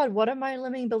 oh my God, what are my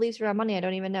limiting beliefs around money? I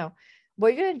don't even know.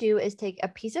 What you're going to do is take a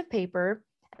piece of paper,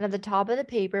 and at the top of the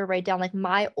paper, write down like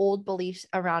my old beliefs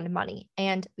around money.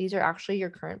 And these are actually your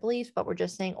current beliefs, but we're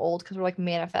just saying old because we're like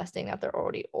manifesting that they're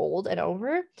already old and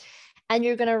over. And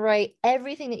you're going to write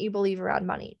everything that you believe around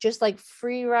money. Just like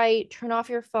free write, turn off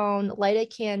your phone, light a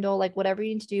candle, like whatever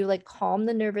you need to do, like calm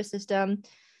the nervous system.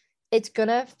 It's going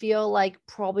to feel like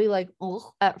probably like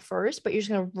at first, but you're just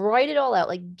going to write it all out,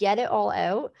 like get it all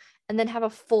out. and then have a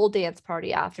full dance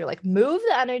party after. Like move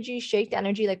the energy, shake the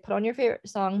energy, like put on your favorite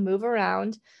song, move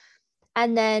around.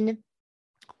 And then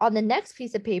on the next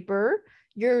piece of paper,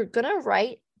 you're going to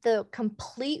write the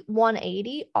complete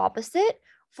 180 opposite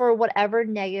for whatever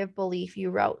negative belief you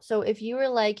wrote. So if you were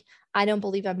like, I don't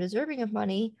believe I'm deserving of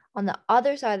money, on the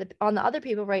other side, on the other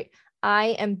paper, write,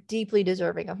 I am deeply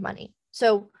deserving of money.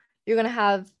 So you're going to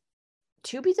have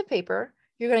 2 pieces of paper.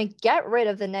 You're going to get rid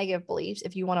of the negative beliefs.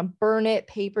 If you want to burn it,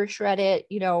 paper shred it,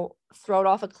 throw it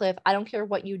off a cliff, I don't care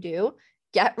what you do,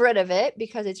 get rid of it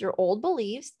because it's your old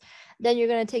beliefs. Then you're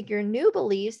going to take your new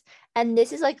beliefs, and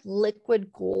this is like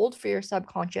liquid gold for your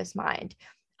subconscious mind.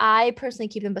 I personally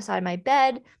keep them beside my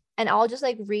bed, and I'll just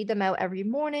like read them out every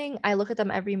morning. I look at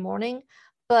them every morning.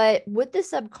 But with the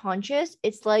subconscious,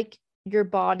 it's like your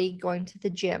body going to the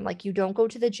gym. Like you don't go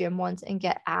to the gym once and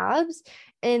get abs.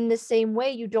 In the same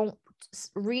way, you don't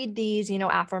read these,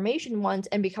 affirmation ones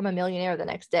and become a millionaire the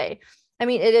next day. I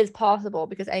mean, it is possible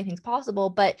because anything's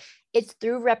possible, but it's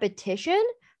through repetition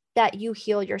that you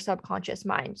heal your subconscious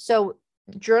mind. So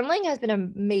journaling has been a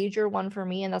major one for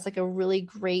me, and that's like a really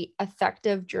great,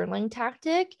 effective journaling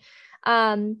tactic.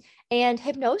 And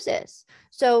hypnosis.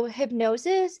 So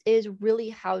hypnosis is really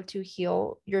how to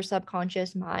heal your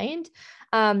subconscious mind.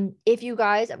 If you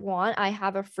guys want, I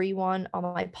have a free one on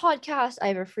my podcast. I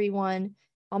have a free one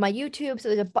on my YouTube.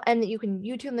 So and you can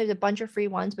YouTube, there's a bunch of free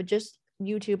ones, but just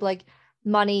YouTube, like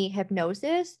money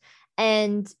hypnosis.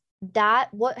 And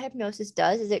what hypnosis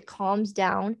does is it calms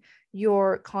down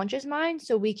your conscious mind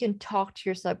so we can talk to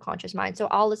your subconscious mind. So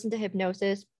I'll listen to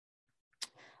hypnosis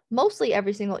mostly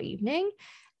every single evening.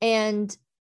 And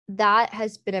that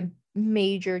has been a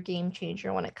major game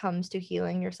changer when it comes to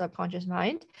healing your subconscious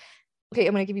mind. Okay,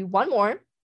 I'm going to give you one more,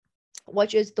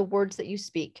 which is the words that you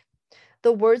speak.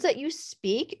 The words that you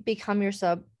speak become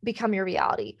your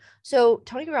reality. So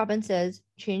Tony Robbins says,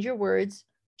 change your words,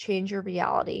 change your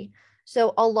reality.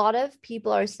 So a lot of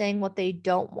people are saying what they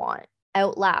don't want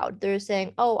out loud. They're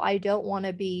saying, oh, I don't want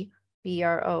to be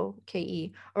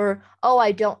BROKE, or, oh,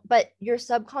 I don't, but your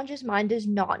subconscious mind does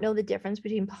not know the difference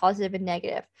between positive and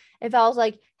negative. If I was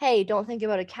like, hey, don't think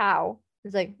about a cow,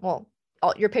 it's like, well,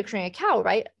 you're picturing a cow,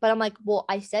 right? But I'm like, well,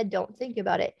 I said, don't think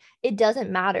about it. It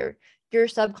doesn't matter. Your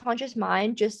subconscious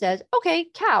mind just says, okay,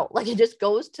 cow, like it just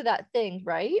goes to that thing,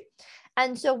 right?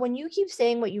 And so when you keep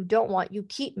saying what you don't want, you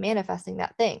keep manifesting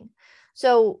that thing.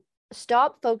 So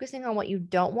stop focusing on what you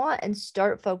don't want and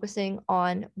start focusing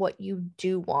on what you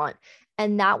do want.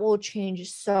 And that will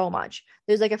change so much.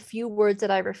 There's like a few words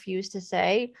that I refuse to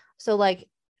say. So like,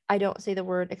 I don't say the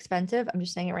word expensive. I'm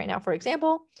just saying it right now. For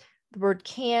example, the word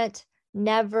can't,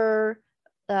 never,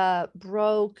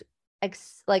 broke,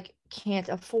 like can't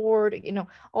afford,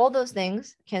 all those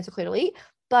things, cancel clearly.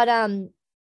 But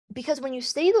because when you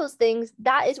say those things,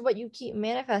 that is what you keep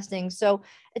manifesting. So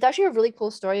it's actually a really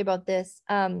cool story about this.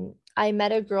 I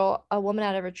met a woman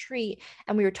at a retreat,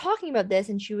 and we were talking about this,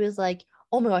 and she was like,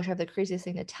 oh my gosh, I have the craziest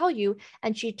thing to tell you.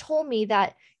 And she told me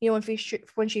that,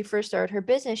 when she first started her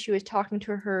business, she was talking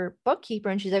to her bookkeeper,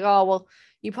 and she's like, oh, well,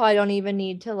 you probably don't even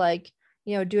need to like,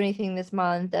 do anything this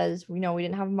month, as we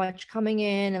didn't have much coming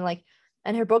in.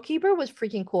 And her bookkeeper was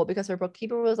freaking cool, because her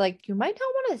bookkeeper was like, you might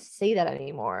not want to say that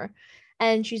anymore.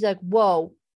 And she's like,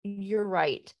 whoa, you're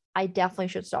right. I definitely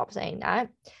should stop saying that.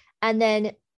 And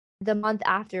then the month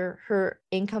after, her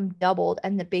income doubled,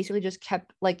 and it basically just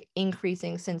kept like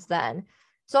increasing since then.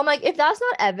 So I'm like, if that's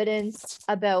not evidence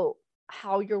about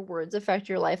how your words affect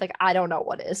your life, like, I don't know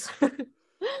what is.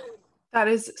 That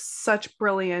is such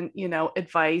brilliant,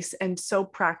 advice, and so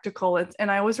practical. And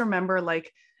I always remember,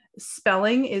 like,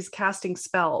 spelling is casting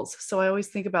spells. So I always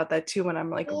think about that too when I'm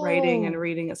like writing and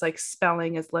reading. It's like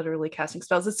spelling is literally casting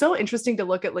spells. It's so interesting to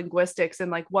look at linguistics and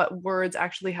like what words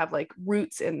actually have like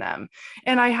roots in them.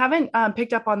 And I haven't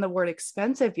picked up on the word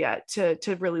expensive yet to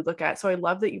really look at. So I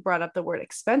love that you brought up the word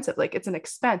expensive. Like, it's an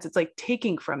expense. It's like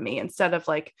taking from me instead of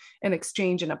like an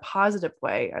exchange in a positive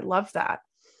way. I love that.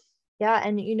 Yeah.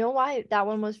 And you know why that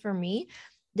one was for me?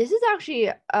 This is actually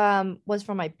was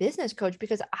from my business coach,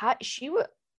 because I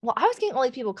was getting all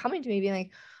these people coming to me being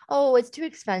like, oh, it's too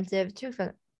expensive.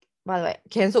 By the way,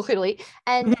 cancel clearly.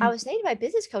 And I was saying to my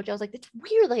business coach, I was like, it's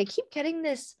weird. Like, I keep getting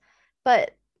this,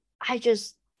 but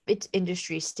it's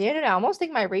industry standard. I almost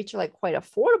think my rates are like quite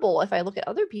affordable if I look at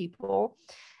other people.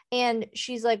 And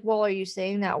she's like, well, are you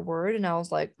saying that word? And I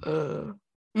was like, I say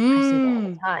that all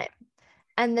the time.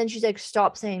 And then she's like,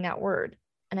 stop saying that word.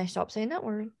 And I stopped saying that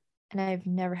word. And I've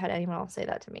never had anyone else say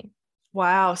that to me.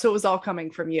 Wow. So it was all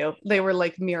coming from you. They were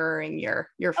like mirroring your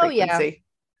frequency. Oh,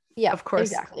 yeah. Of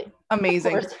course. Exactly.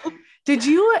 Amazing. Of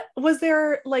course. Was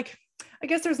there like, I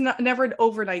guess there's never an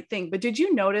overnight thing, but did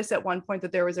you notice at one point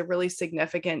that there was a really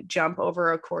significant jump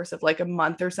over a course of like a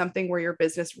month or something where your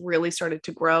business really started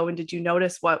to grow? And did you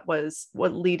notice what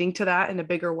leading to that in a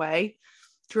bigger way?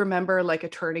 Do you remember like a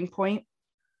turning point?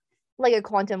 Like a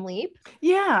quantum leap?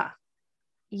 Yeah.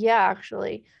 Yeah,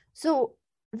 actually. So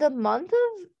the month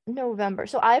of November.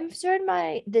 So I've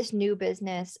started this new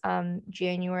business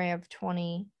January of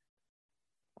 20.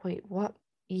 Wait, what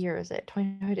year is it?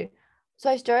 2022. So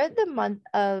I started the month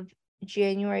of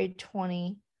January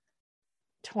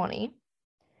 2020.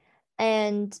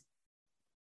 And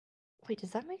wait, does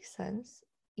that make sense?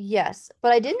 Yes,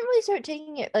 but I didn't really start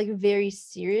taking it like very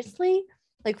seriously,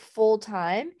 like full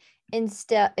time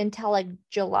until like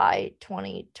July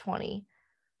 2020.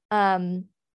 Oh,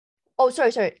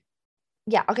 sorry.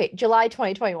 Yeah, okay, July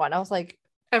 2021. I was like,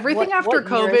 everything after what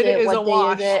year COVID is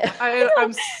what a day wash.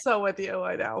 I'm it? so with you.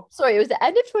 I know. Sorry, it was the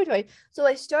end of 2020. So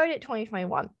I started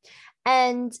 2021.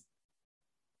 And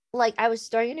like I was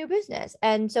starting a new business.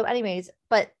 And so anyways,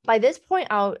 but by this point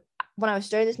out, when I was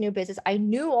starting this new business, I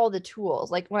knew all the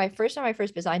tools. Like when I first started my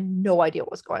first business, I had no idea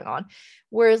what was going on.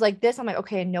 Whereas like this, I'm like,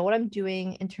 okay, I know what I'm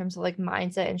doing in terms of like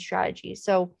mindset and strategy.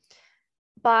 So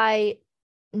by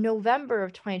November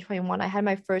of 2021, I had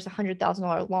my first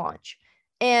 $100,000 launch.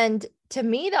 And to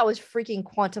me, that was freaking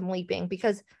quantum leaping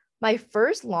because my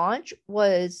first launch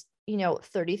was,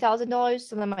 $30,000.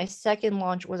 So then my second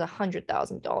launch was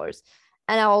 $100,000.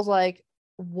 And I was like,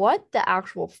 what the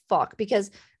actual fuck?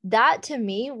 Because that to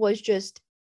me was just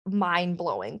mind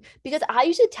blowing. Because I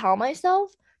used to tell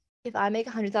myself, if I make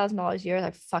 $100,000 a year,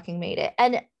 I fucking made it.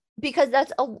 And because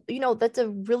that's a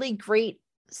really great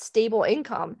stable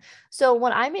income. So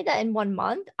when I made that in 1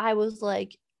 month, I was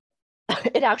like,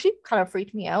 it actually kind of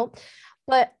freaked me out.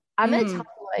 But I'm gonna tell you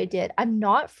what I did. I'm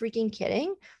not freaking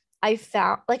kidding. I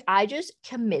just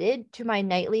committed to my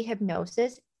nightly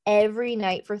hypnosis every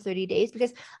night for 30 days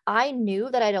because I knew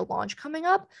that I had a launch coming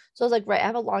up. So I was like, right, I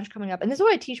have a launch coming up. And this is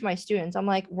what I teach my students. I'm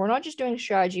like, we're not just doing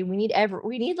strategy. We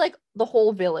need like the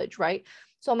whole village, right?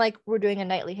 So I'm like, we're doing a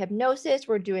nightly hypnosis,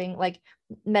 we're doing like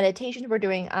meditation, we're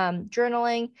doing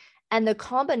journaling, and the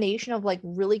combination of like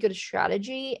really good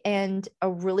strategy and a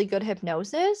really good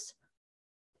hypnosis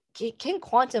can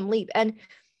quantum leap. And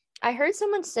I heard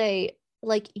someone say,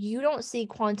 like, you don't see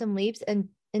quantum leaps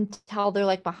until they're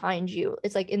like behind you.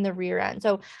 It's like in the rear end.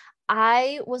 So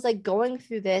I was like going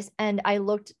through this and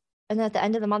and at the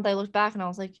end of the month, I looked back and I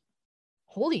was like,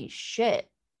 holy shit,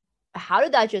 how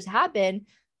did that just happen?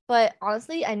 But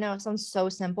honestly, I know it sounds so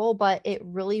simple, but it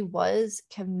really was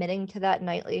committing to that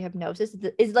nightly hypnosis.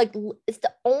 It's like, it's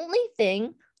the only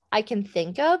thing I can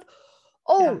think of.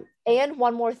 Oh, yeah. And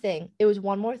one more thing. It was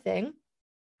one more thing.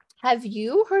 Have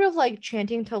you heard of like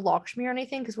chanting to Lakshmi or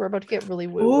anything? Because we're about to get really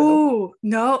woo-woo. Oh,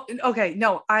 no. Okay.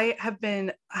 No, I have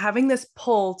been having this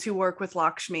pull to work with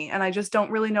Lakshmi and I just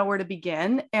don't really know where to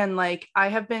begin. And like, I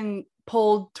have been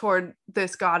pulled toward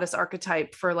this goddess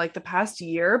archetype for like the past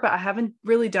year, but I haven't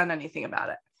really done anything about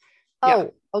it. Oh, yeah.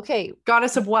 Okay.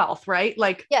 Goddess of wealth, right?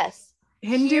 Like, yes.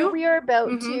 Hindu. Here we are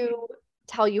about to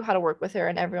tell you how to work with her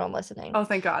and everyone listening. Oh,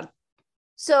 thank God.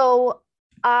 So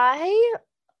I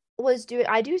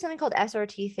do something called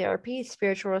SRT therapy,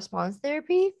 spiritual response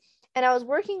therapy. And I was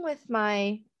working with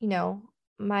my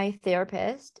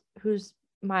therapist, who's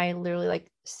my literally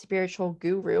like spiritual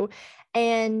guru.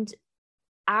 And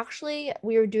actually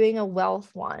we were doing a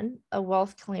wealth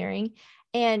clearing.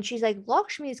 And she's like,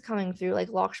 Lakshmi is coming through. Like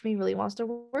Lakshmi really wants to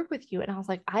work with you. And I was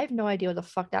like, I have no idea what the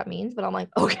fuck that means, but I'm like,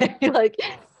 okay, like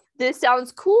this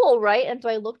sounds cool, right? And so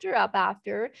I looked her up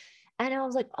after. And I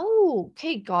was like, oh,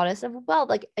 okay, goddess of wealth.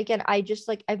 Like, again,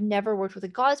 I've never worked with a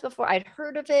goddess before. I'd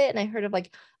heard of it and I heard of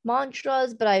like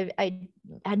mantras, but I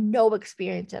had no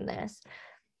experience in this.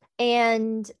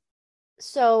 And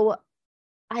so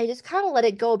I just kind of let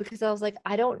it go because I was like,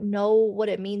 I don't know what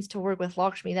it means to work with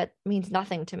Lakshmi. That means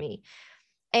nothing to me.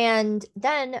 And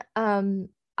then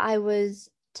I was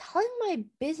telling my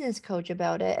business coach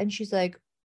about it and she's like,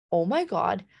 oh my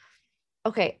God.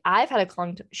 Okay,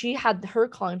 she had her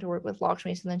calling to work with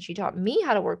Lakshmi, so then she taught me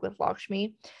how to work with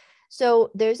Lakshmi. So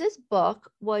there's this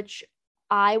book which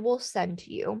I will send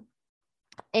to you,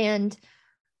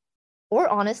 or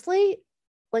honestly,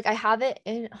 like I have it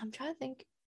in. I'm trying to think.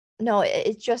 No,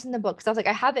 it's just in the book because I was like,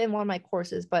 I have it in one of my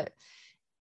courses, but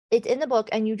it's in the book,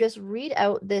 and you just read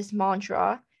out this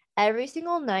mantra every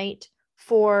single night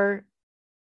for,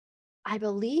 I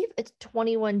believe it's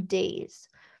 21 days.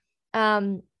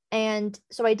 And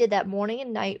so I did that morning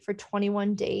and night for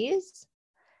 21 days.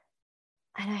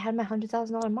 And I had my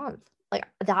 $100,000 month. Like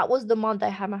that was the month I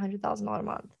had my $100,000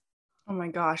 month. Oh my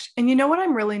gosh. And you know what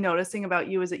I'm really noticing about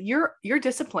you is that you're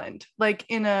disciplined, like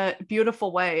in a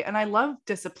beautiful way. And I love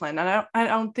discipline. And I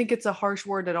don't think it's a harsh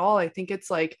word at all. I think it's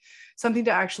like something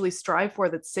to actually strive for,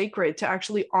 that's sacred, to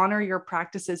actually honor your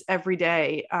practices every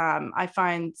day. I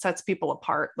find sets people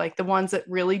apart, like the ones that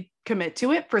really commit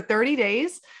to it for 30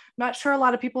 days. I'm not sure a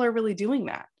lot of people are really doing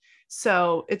that.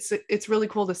 So it's really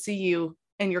cool to see you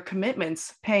and your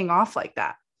commitments paying off like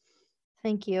that.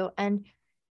 Thank you. And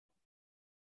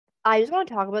I just want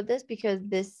to talk about this because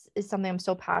this is something I'm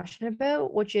so passionate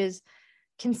about, which is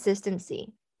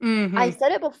consistency. I Mm-hmm.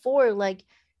 said it before, like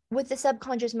with the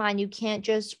subconscious mind, you can't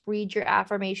just read your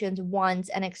affirmations once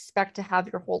and expect to have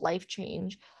your whole life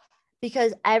change,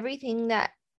 because everything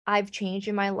that I've changed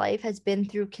in my life has been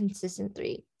through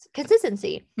consistency.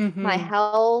 My Mm-hmm.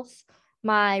 health,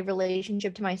 my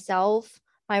relationship to myself,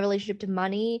 my relationship to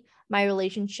money, my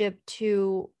relationship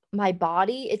to my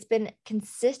body. It's been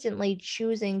consistently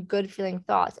choosing good feeling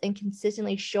thoughts and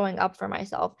consistently showing up for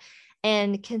myself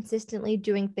and consistently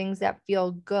doing things that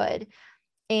feel good.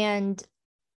 And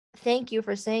thank you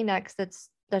for saying that, because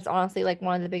that's honestly like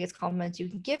one of the biggest compliments you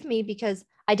can give me, because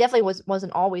I definitely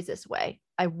wasn't always this way.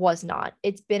 I was not.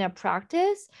 It's been a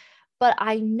practice, but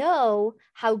I know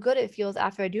how good it feels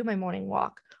after I do my morning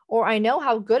walk, or I know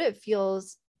how good it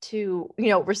feels to,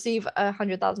 receive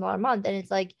 $100,000 a month. And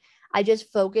it's like I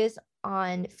just focus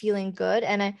on feeling good.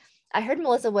 And I heard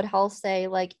Melissa Wood Health say,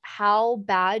 like, how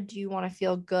bad do you want to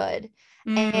feel good?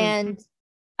 Mm. And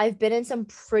I've been in some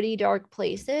pretty dark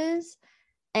places,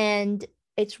 and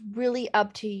it's really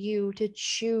up to you to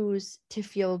choose to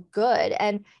feel good.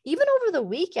 And even over the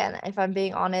weekend, if I'm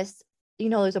being honest,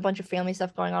 there's a bunch of family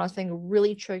stuff going on. I was feeling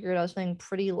really triggered. I was feeling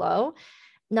pretty low.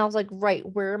 And I was like, right,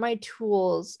 where are my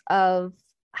tools of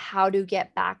how to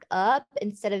get back up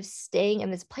instead of staying in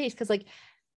this place? Because like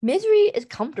misery is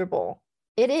comfortable.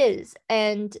 It is.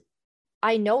 And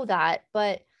I know that,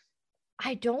 but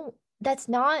I don't, that's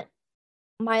not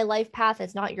my life path.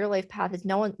 It's not your life path. It's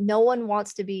no one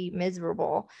wants to be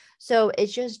miserable. So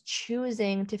it's just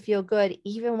choosing to feel good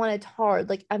even when it's hard.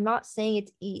 Like I'm not saying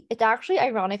it's actually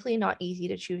ironically not easy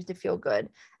to choose to feel good,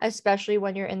 especially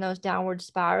when you're in those downward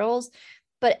spirals.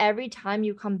 But every time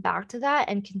you come back to that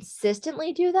and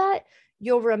consistently do that,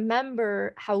 you'll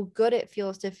remember how good it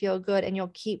feels to feel good, and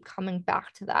you'll keep coming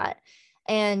back to that.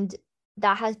 And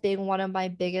that has been one of my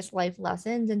biggest life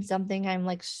lessons, and something I'm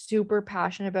like super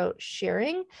passionate about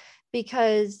sharing,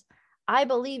 because I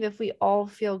believe if we all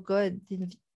feel good,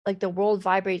 like the world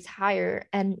vibrates higher.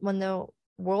 And when the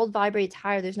world vibrates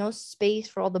higher, there's no space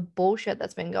for all the bullshit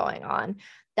that's been going on.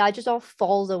 That just all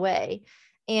falls away.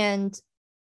 And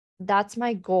that's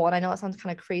my goal. And I know it sounds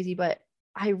kind of crazy, but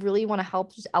I really want to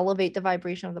help just elevate the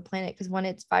vibration of the planet, because when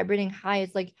it's vibrating high,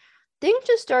 it's like things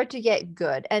just start to get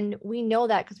good. And we know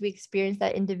that because we experience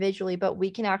that individually, but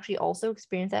we can actually also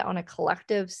experience that on a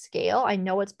collective scale. I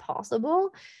know it's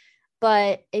possible,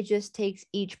 but it just takes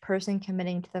each person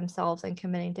committing to themselves and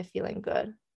committing to feeling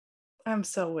good. I'm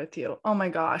so with you. Oh my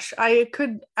gosh. I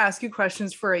could ask you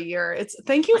questions for a year.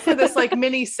 Thank you for this like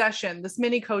mini session, this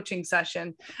mini coaching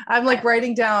session. I'm like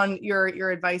writing down your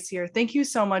advice here. Thank you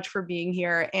so much for being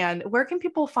here. And where can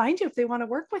people find you if they want to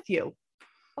work with you?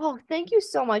 Oh, thank you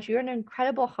so much. You're an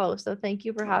incredible host. So thank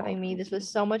you for having me. This was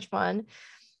so much fun.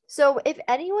 So if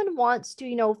anyone wants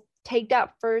to, take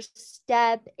that first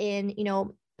step in,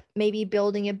 maybe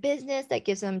building a business that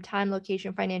gives them time,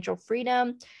 location, financial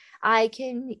freedom, I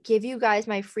can give you guys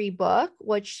my free book,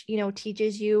 which,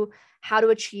 teaches you how to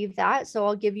achieve that. So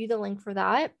I'll give you the link for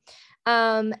that.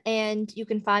 And you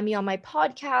can find me on my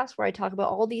podcast where I talk about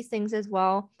all these things as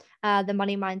well. The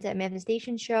Money Mindset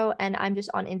Manifestation Show. And I'm just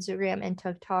on Instagram and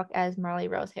TikTok as Marley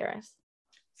Rose Harris.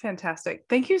 Fantastic.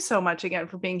 Thank you so much again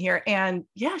for being here. And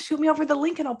yeah, shoot me over the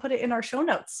link and I'll put it in our show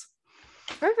notes.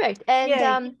 Perfect. And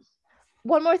Yay.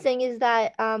 one more thing is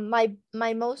that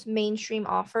my most mainstream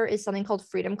offer is something called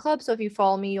Freedom Club. So if you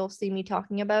follow me, you'll see me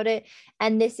talking about it.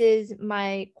 And this is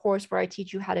my course where I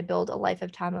teach you how to build a life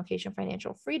of time, location,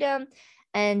 financial freedom,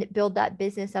 and build that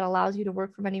business that allows you to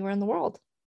work from anywhere in the world.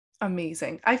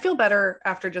 Amazing. I feel better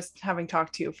after just having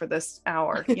talked to you for this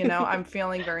hour. I'm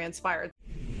feeling very inspired.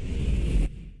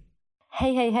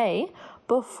 Hey.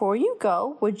 Before you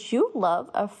go, would you love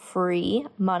a free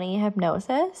money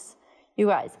hypnosis? You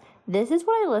guys, this is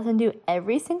what I listen to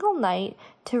every single night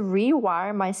to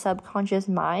rewire my subconscious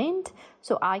mind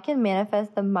so I can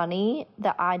manifest the money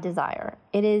that I desire.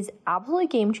 It is absolutely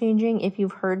game-changing. If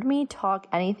you've heard me talk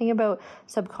anything about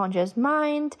subconscious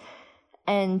mind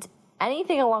and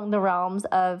anything along the realms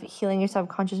of healing your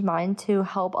subconscious mind to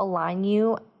help align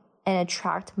you and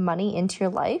attract money into your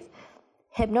life,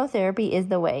 hypnotherapy is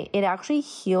the way. It actually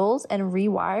heals and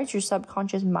rewires your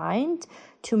subconscious mind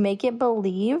to make it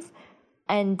believe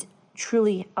and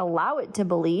truly allow it to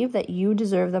believe that you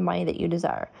deserve the money that you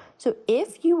desire. So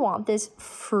if you want this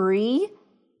free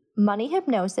money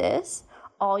hypnosis,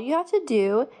 all you have to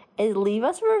do is leave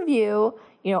us a review,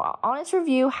 honest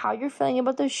review, how you're feeling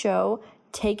about the show,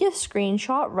 take a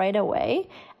screenshot right away,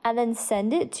 and then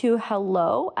send it to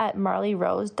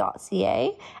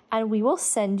hello@marleyrose.ca, and we will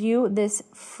send you this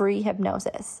free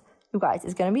hypnosis. You guys,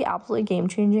 it's going to be absolutely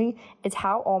game-changing. It's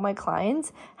how all my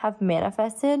clients have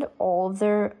manifested all of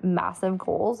their massive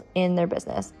goals in their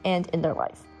business and in their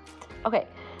life. Okay,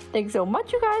 thanks so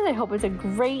much, you guys. I hope it's a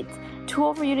great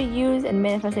tool for you to use in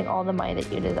manifesting all the money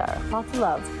that you desire. Lots of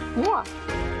love. Mwah!